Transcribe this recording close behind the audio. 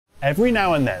Every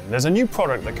now and then, there's a new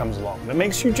product that comes along that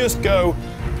makes you just go,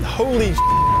 holy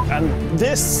shit, and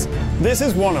this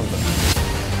is one of them.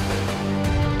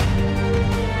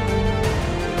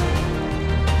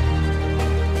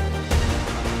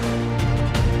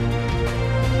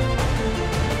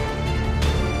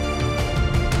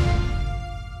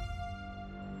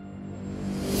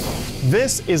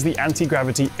 This is the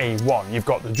Antigravity A1. You've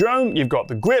got the drone, you've got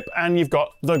the grip, and you've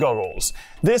got the goggles.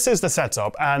 This is the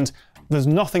setup, and there's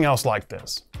nothing else like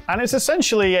this. And it's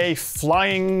essentially a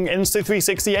flying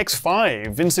Insta360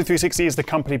 X5. Insta360 is the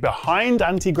company behind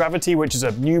Antigravity, which is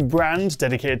a new brand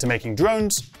dedicated to making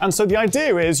drones. And so the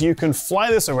idea is you can fly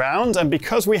this around, and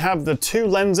because we have the two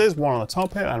lenses, one on the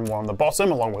top here and one on the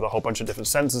bottom, along with a whole bunch of different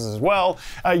sensors as well,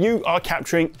 you are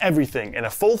capturing everything in a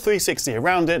full 360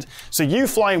 around it. So you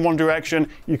fly in one direction,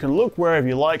 you can look wherever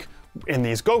you like, in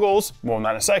these goggles, more on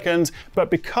that in a second,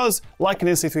 but because, like an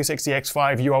Insta360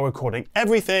 X5, you are recording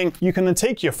everything, you can then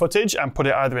take your footage and put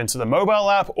it either into the mobile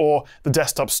app or the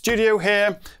desktop studio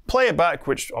here, play it back,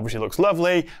 which obviously looks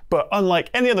lovely, but unlike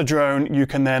any other drone, you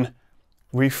can then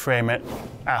reframe it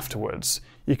afterwards.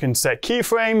 You can set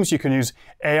keyframes, you can use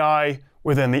AI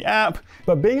within the app,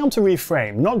 but being able to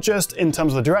reframe, not just in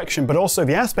terms of the direction, but also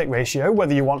the aspect ratio,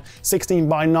 whether you want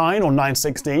 16:9 or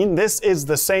 9:16, this is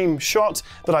the same shot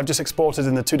that I've just exported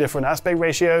in the two different aspect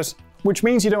ratios, which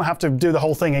means you don't have to do the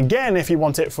whole thing again if you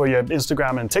want it for your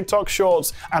Instagram and TikTok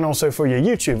shorts, and also for your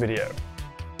YouTube video.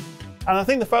 And I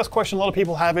think the first question a lot of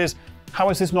people have is, how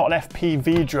is this not an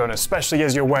FPV drone, especially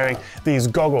as you're wearing these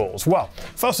goggles? Well,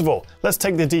 first of all, let's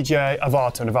take the DJI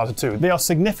Avata and Avata 2. They are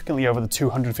significantly over the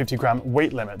 250-gram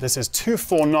weight limit. This is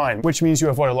 249, which means you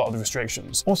avoid a lot of the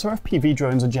restrictions. Also, FPV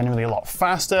drones are generally a lot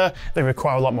faster. They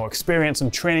require a lot more experience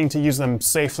and training to use them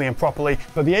safely and properly,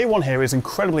 but the A1 here is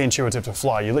incredibly intuitive to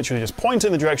fly. You literally just point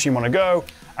in the direction you want to go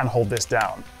and hold this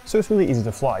down. So it's really easy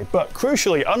to fly. But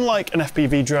crucially, unlike an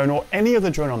FPV drone or any other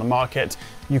drone on the market,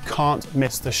 you can't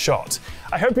miss the shot.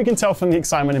 I hope you can tell from the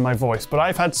excitement in my voice, but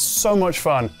I've had so much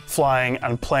fun flying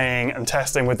and playing and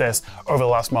testing with this over the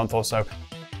last month or so.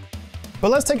 But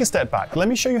let's take a step back. Let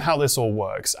me show you how this all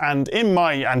works. And in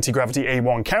my Antigravity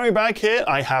A1 carry bag here,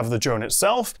 I have the drone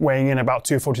itself, weighing in about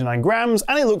 249 grams,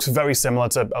 and it looks very similar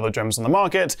to other drones on the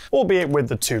market, albeit with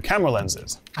the two camera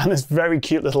lenses. And this very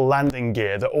cute little landing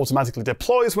gear that automatically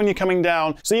deploys when you're coming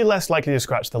down, so you're less likely to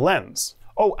scratch the lens.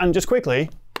 Oh, and just quickly,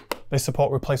 they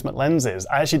support replacement lenses.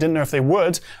 I actually didn't know if they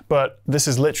would, but this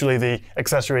is literally the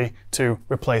accessory to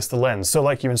replace the lens. So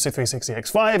like your Insta360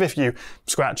 X5, if you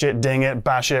scratch it, ding it,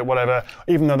 bash it, whatever,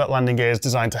 even though that landing gear is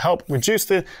designed to help reduce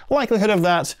the likelihood of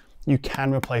that, you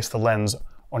can replace the lens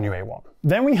on your A1.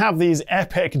 Then we have these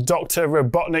epic Dr.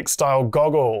 Robotnik style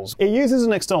goggles. It uses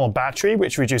an external battery,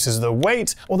 which reduces the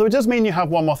weight, although it does mean you have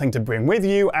one more thing to bring with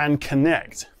you and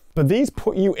connect. But these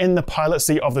put you in the pilot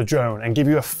seat of the drone and give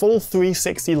you a full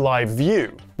 360 live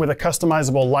view, with a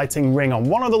customizable lighting ring on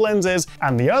one of the lenses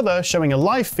and the other showing a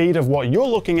live feed of what you're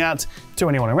looking at to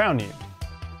anyone around you.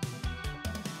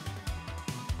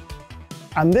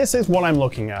 And this is what I'm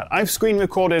looking at. I've screen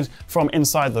recorded from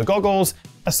inside the goggles.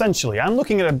 Essentially, I'm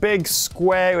looking at a big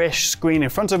square-ish screen in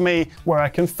front of me where I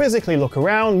can physically look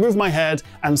around, move my head,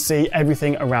 and see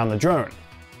everything around the drone.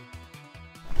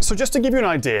 So just to give you an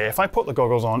idea, if I put the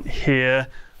goggles on here,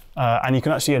 and you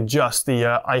can actually adjust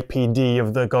the IPD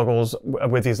of the goggles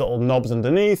with these little knobs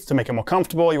underneath to make it more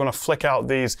comfortable. You want to flick out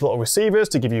these little receivers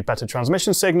to give you better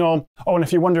transmission signal. Oh, and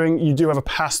if you're wondering, you do have a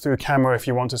pass-through camera if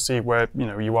you want to see where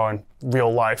you are in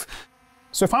real life.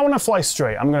 So if I want to fly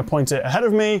straight, I'm going to point it ahead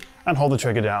of me and hold the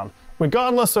trigger down.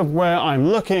 Regardless of where I'm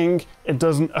looking, it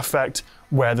doesn't affect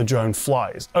where the drone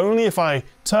flies. Only if I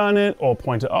turn it or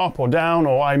point it up or down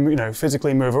or I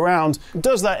physically move around,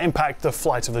 does that impact the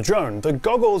flight of the drone. The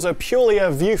goggles are purely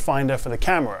a viewfinder for the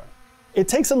camera. It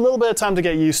takes a little bit of time to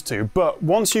get used to, but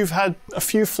once you've had a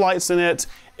few flights in it,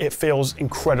 it feels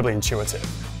incredibly intuitive.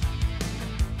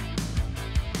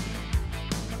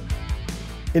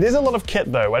 It is a lot of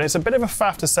kit though, and it's a bit of a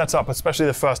faff to set up, especially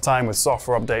the first time with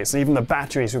software updates, and even the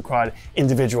batteries required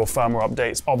individual firmware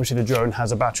updates. Obviously the drone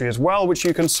has a battery as well, which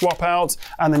you can swap out,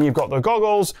 and then you've got the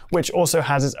goggles, which also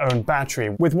has its own battery,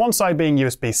 with one side being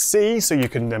USB-C, so you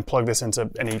can then plug this into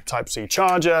any Type-C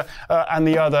charger, and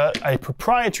the other a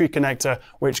proprietary connector,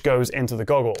 which goes into the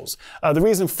goggles. The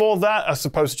reason for that, as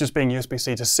opposed to just being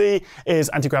USB-C to C, is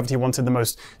Antigravity wanted the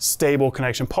most stable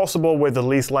connection possible with the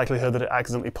least likelihood that it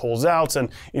accidentally pulls out and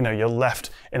you're left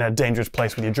in a dangerous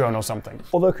place with your drone or something.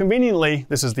 Although conveniently,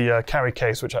 this is the carry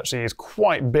case, which actually is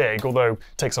quite big, although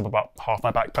takes up about half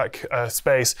my backpack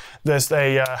space. There's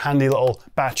a handy little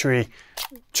battery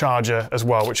charger as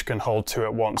well, which you can hold two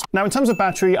at once. Now, in terms of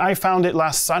battery, I found it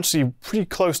lasts actually pretty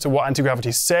close to what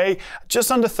Antigravity say,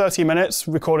 just under 30 minutes,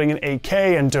 recording in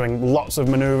 8K and doing lots of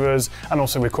maneuvers, and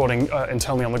also recording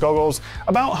internally on the goggles.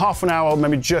 About half an hour,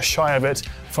 maybe just shy of it,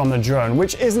 from the drone,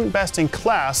 which isn't best in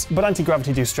class, but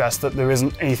Antigravity do stress that there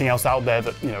isn't anything else out there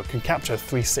that can capture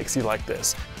 360 like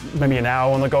this. Maybe an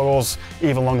hour on the goggles,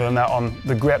 even longer than that on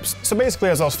the grips. So basically,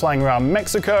 as I was flying around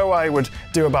Mexico, I would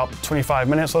do about 25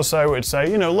 minutes or so. It'd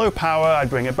say, low power, I'd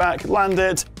bring it back, land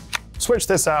it, switch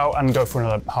this out, and go for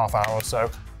another half hour or so.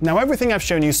 Now, everything I've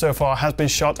shown you so far has been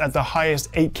shot at the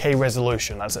highest 8K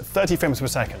resolution, that's at 30 frames per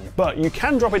second, but you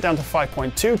can drop it down to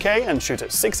 5.2K and shoot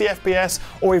at 60 FPS,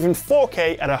 or even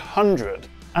 4K at 100.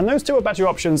 And those two are better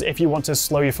options if you want to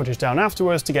slow your footage down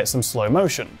afterwards to get some slow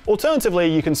motion.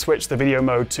 Alternatively, you can switch the video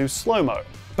mode to slow-mo.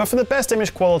 But for the best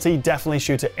image quality, definitely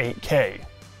shoot at 8K.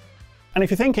 And if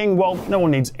you're thinking, well, no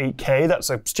one needs 8K,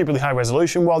 that's a stupidly high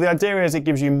resolution, well, the idea is it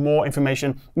gives you more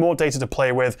information, more data to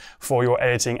play with for your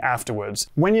editing afterwards.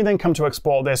 When you then come to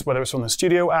export this, whether it's from the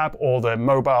Studio app or the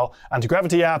mobile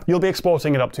Antigravity app, you'll be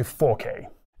exporting it up to 4K.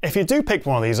 If you do pick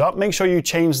one of these up, make sure you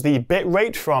change the bit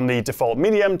rate from the default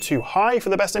medium to high for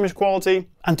the best image quality.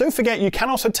 And don't forget, you can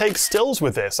also take stills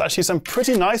with this, actually some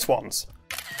pretty nice ones.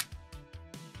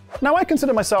 Now, I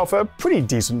consider myself a pretty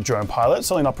decent drone pilot,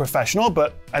 certainly not professional,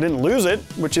 but I didn't lose it,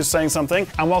 which is saying something.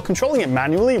 And while controlling it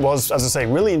manually was, as I say,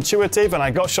 really intuitive, and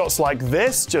I got shots like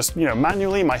this, just,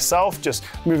 manually myself, just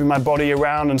moving my body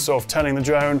around and sort of turning the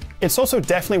drone. It's also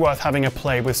definitely worth having a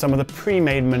play with some of the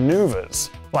pre-made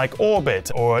maneuvers, like orbit,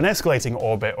 or an escalating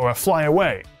orbit, or a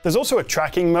flyaway. There's also a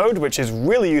tracking mode, which is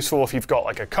really useful if you've got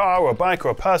like a car, or a bike,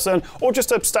 or a person, or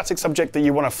just a static subject that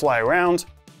you want to fly around.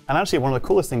 And actually, one of the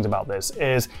coolest things about this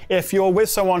is if you're with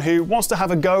someone who wants to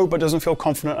have a go but doesn't feel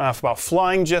confident enough about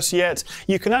flying just yet,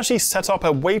 you can actually set up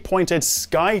a waypointed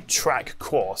sky track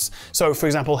course. So for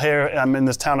example, here in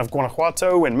this town of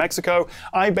Guanajuato in Mexico,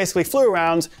 I basically flew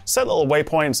around, set little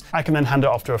waypoints. I can then hand it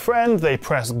off to a friend, they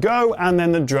press go, and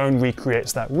then the drone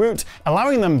recreates that route,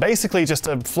 allowing them basically just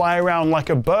to fly around like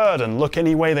a bird and look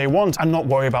any way they want and not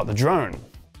worry about the drone.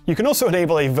 You can also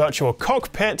enable a virtual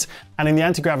cockpit, and in the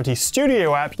Antigravity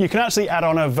Studio app, you can actually add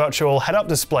on a virtual head-up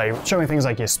display showing things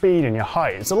like your speed and your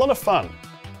height. It's a lot of fun.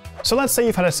 So let's say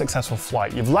you've had a successful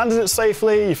flight. You've landed it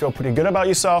safely, you feel pretty good about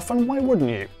yourself, and why wouldn't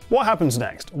you? What happens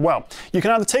next? Well, you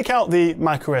can either take out the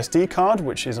micro SD card,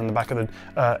 which is on the back of the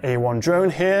A1 drone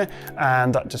here,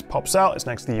 and that just pops out. It's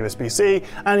next to the USB-C,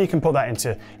 and you can put that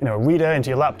into a reader, into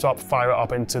your laptop, fire it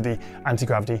up into the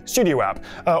Antigravity Studio app.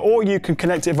 Or you can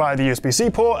connect it via the USB-C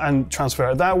port and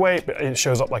transfer it that way. It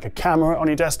shows up like a camera on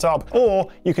your desktop,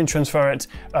 or you can transfer it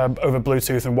over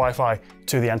Bluetooth and Wi-Fi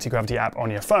to the Antigravity app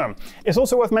on your phone. It's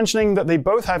also worth mentioning that they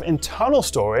both have internal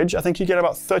storage. I think you get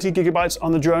about 30 gigabytes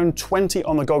on the drone, 20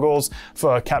 on the goggles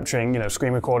for capturing,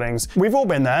 screen recordings. We've all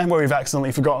been there where we've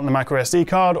accidentally forgotten the micro SD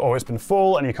card, or it's been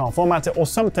full and you can't format it or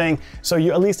something, so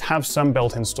you at least have some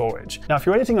built-in storage. Now, if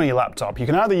you're editing on your laptop, you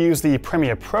can either use the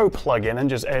Premiere Pro plugin and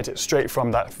just edit it straight from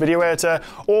that video editor,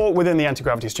 or within the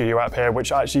Antigravity Studio app here,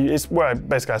 which actually is where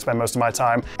basically I spend most of my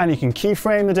time. And you can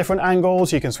keyframe the different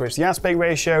angles, you can switch the aspect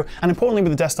ratio, and importantly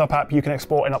with the desktop app, you can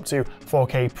export in up to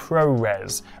 4K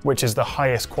ProRes, which is the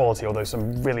highest quality, although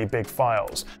some really big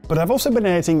files. But I've also been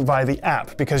editing via the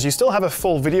app, because you still have a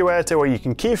full video editor where you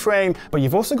can keyframe, but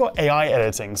you've also got AI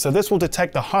editing. So this will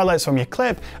detect the highlights from your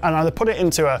clip and either put it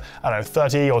into a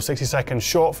 30 or 60 second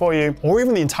short for you, or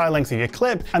even the entire length of your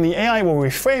clip, and the AI will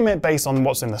reframe it based on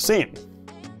what's in the scene.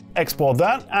 Export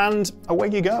that, and away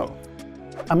you go.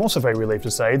 I'm also very relieved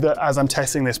to say that as I'm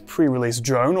testing this pre-release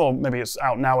drone, or maybe it's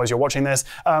out now as you're watching this,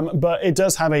 but it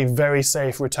does have a very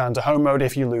safe return to home mode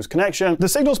if you lose connection. The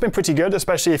signal's been pretty good,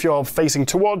 especially if you're facing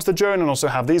towards the drone and also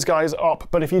have these guys up,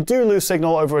 but if you do lose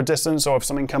signal over a distance or if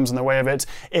something comes in the way of it,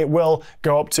 it will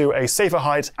go up to a safer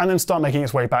height and then start making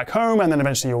its way back home, and then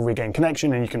eventually you'll regain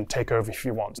connection and you can take over if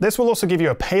you want. This will also give you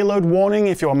a payload warning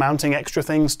if you're mounting extra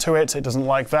things to it. It doesn't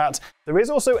like that. There is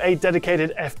also a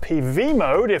dedicated FPV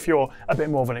mode if you're a bit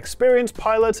more of an experienced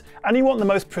pilot and you want the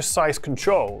most precise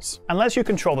controls, unless you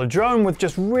control the drone with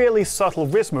just really subtle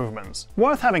wrist movements.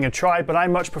 Worth having a try, but I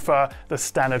much prefer the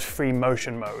standard free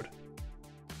motion mode.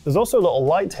 There's also a little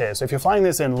light here, so if you're flying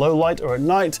this in low light or at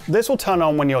night, this will turn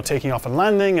on when you're taking off and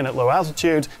landing and at low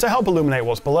altitude to help illuminate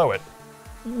what's below it.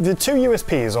 The two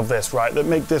USPs of this, right, that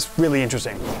make this really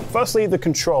interesting. Firstly, the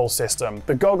control system.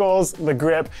 The goggles, the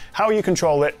grip, how you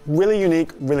control it, really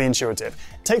unique, really intuitive.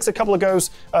 It takes a couple of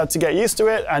goes to get used to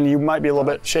it, and you might be a little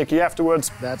bit shaky afterwards.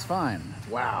 That's fine.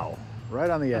 Wow. Right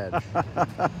on the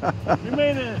edge. You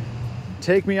made it!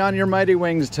 Take me on your mighty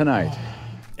wings tonight.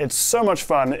 It's so much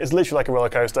fun. It's literally like a roller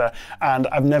coaster, and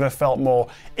I've never felt more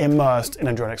immersed in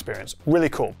a drone experience. Really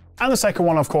cool. And the second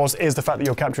one, of course, is the fact that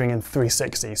you're capturing in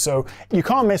 360. So you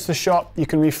can't miss the shot. You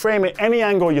can reframe it any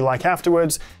angle you like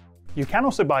afterwards. You can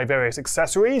also buy various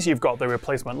accessories. You've got the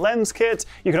replacement lens kit.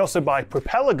 You can also buy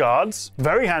propeller guards,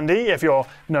 very handy if you're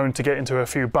known to get into a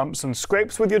few bumps and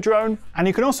scrapes with your drone. And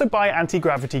you can also buy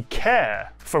anti-gravity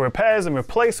care for repairs and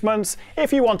replacements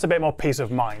if you want a bit more peace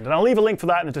of mind. And I'll leave a link for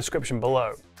that in the description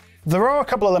below. There are a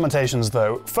couple of limitations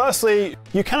though. Firstly,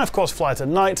 you can of course fly it at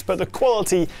night, but the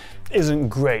quality isn't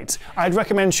great. I'd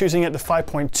recommend shooting at the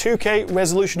 5.2K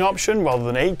resolution option rather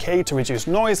than 8K to reduce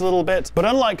noise a little bit, but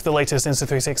unlike the latest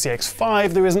Insta360 X5,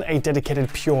 there isn't a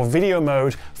dedicated pure video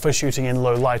mode for shooting in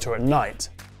low light or at night.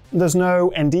 There's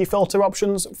no ND filter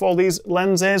options for these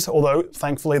lenses, although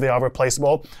thankfully they are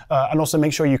replaceable. And also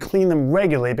make sure you clean them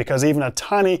regularly because even a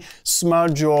tiny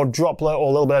smudge or droplet or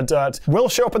a little bit of dirt will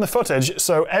show up in the footage.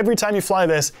 So every time you fly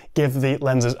this, give the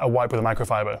lenses a wipe with a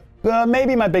microfiber. But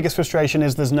maybe my biggest frustration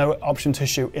is there's no option to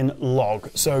shoot in log.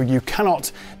 So you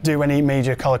cannot do any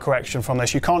major color correction from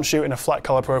this. You can't shoot in a flat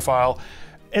color profile.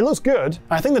 It looks good.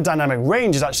 I think the dynamic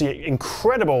range is actually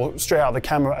incredible straight out of the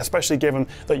camera, especially given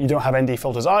that you don't have ND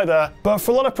filters either. But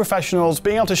for a lot of professionals,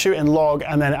 being able to shoot in log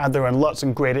and then add their own LUTs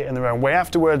and grade it in their own way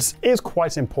afterwards is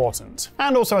quite important.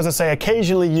 And also, as I say,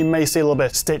 occasionally you may see a little bit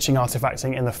of stitching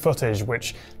artifacting in the footage,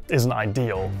 which isn't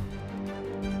ideal.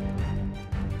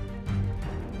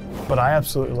 But I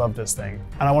absolutely love this thing,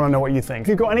 and I want to know what you think. If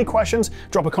you've got any questions,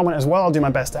 drop a comment as well. I'll do my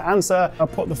best to answer. I'll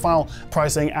put the file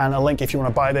pricing and a link if you want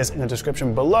to buy this in the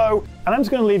description below. And I'm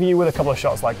just going to leave you with a couple of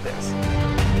shots like this.